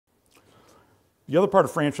The other part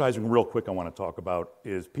of franchising, real quick, I want to talk about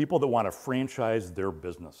is people that want to franchise their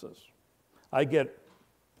businesses. I get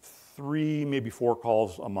 3, maybe 4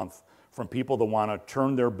 calls a month from people that want to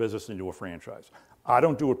turn their business into a franchise. I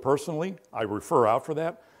don't do it personally. I refer out for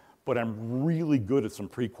that, but I'm really good at some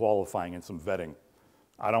pre-qualifying and some vetting.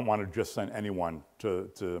 I don't want to just send anyone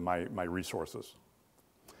to my resources.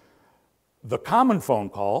 The common phone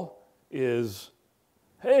call is,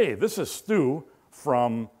 hey, this is Stu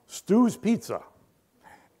from Stu's Pizza,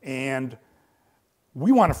 and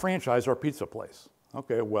we want to franchise our pizza place.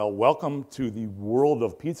 Okay, well, welcome to the world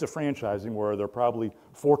of pizza franchising where there are probably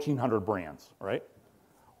 1,400 brands, right?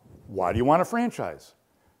 Why do you want to franchise?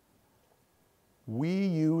 We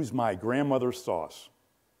use my grandmother's sauce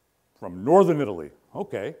from northern Italy.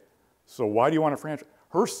 Okay, so why do you want to franchise?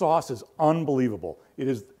 Her sauce is unbelievable. It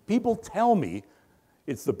is, people tell me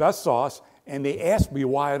it's the best sauce, and they ask me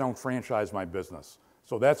why I don't franchise my business.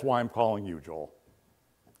 So that's why I'm calling you, Joel.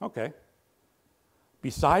 Okay.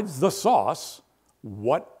 Besides the sauce,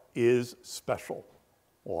 what is special?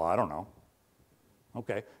 Well, I don't know.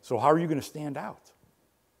 Okay, so how are you going to stand out?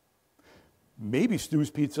 Maybe Stu's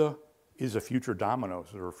Pizza is a future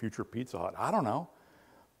Domino's or a future Pizza Hut. I don't know.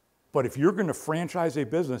 But if you're going to franchise a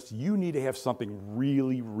business, you need to have something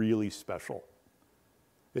really, really special.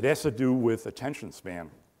 It has to do with attention span,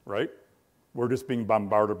 right? We're just being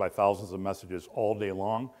bombarded by thousands of messages all day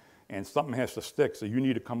long, and something has to stick, so you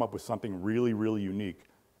need to come up with something really, really unique.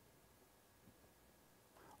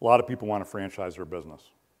 A lot of people want to franchise their business.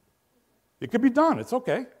 It could be done. It's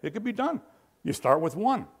okay. It could be done. You start with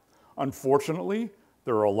one. Unfortunately,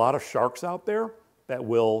 there are a lot of sharks out there that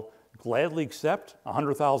will gladly accept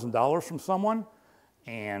 $100,000 from someone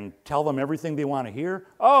and tell them everything they want to hear.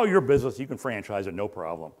 Oh, your business, you can franchise it, no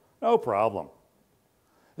problem. No problem.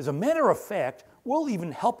 As a matter of fact, we'll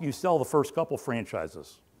even help you sell the first couple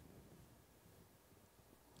franchises.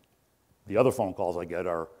 The other phone calls I get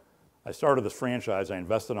are, I started this franchise, I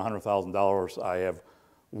invested $100,000, I have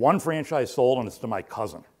one franchise sold and it's to my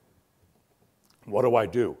cousin. What do I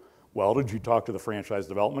do? Well, did you talk to the franchise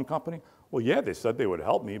development company? Well, yeah, they said they would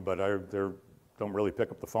help me, but they don't really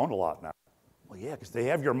pick up the phone a lot now. Well, yeah, because they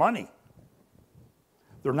have your money.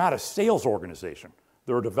 They're not a sales organization.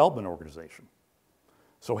 They're a development organization.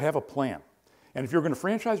 So have a plan. And if you're going to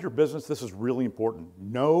franchise your business, this is really important.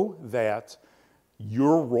 Know that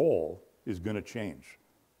your role is going to change.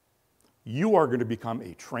 You are going to become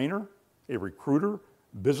a trainer, a recruiter,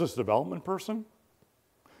 business development person.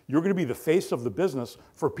 You're going to be the face of the business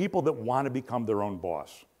for people that want to become their own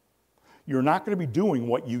boss. You're not going to be doing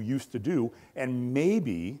what you used to do and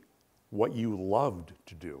maybe what you loved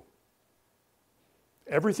to do.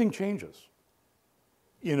 Everything changes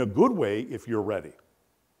in a good way if you're ready.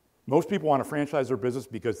 Most people want to franchise their business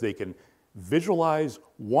because they can visualize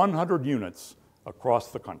 100 units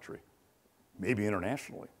across the country, maybe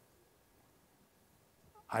internationally.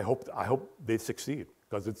 I hope they succeed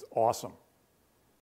because it's awesome.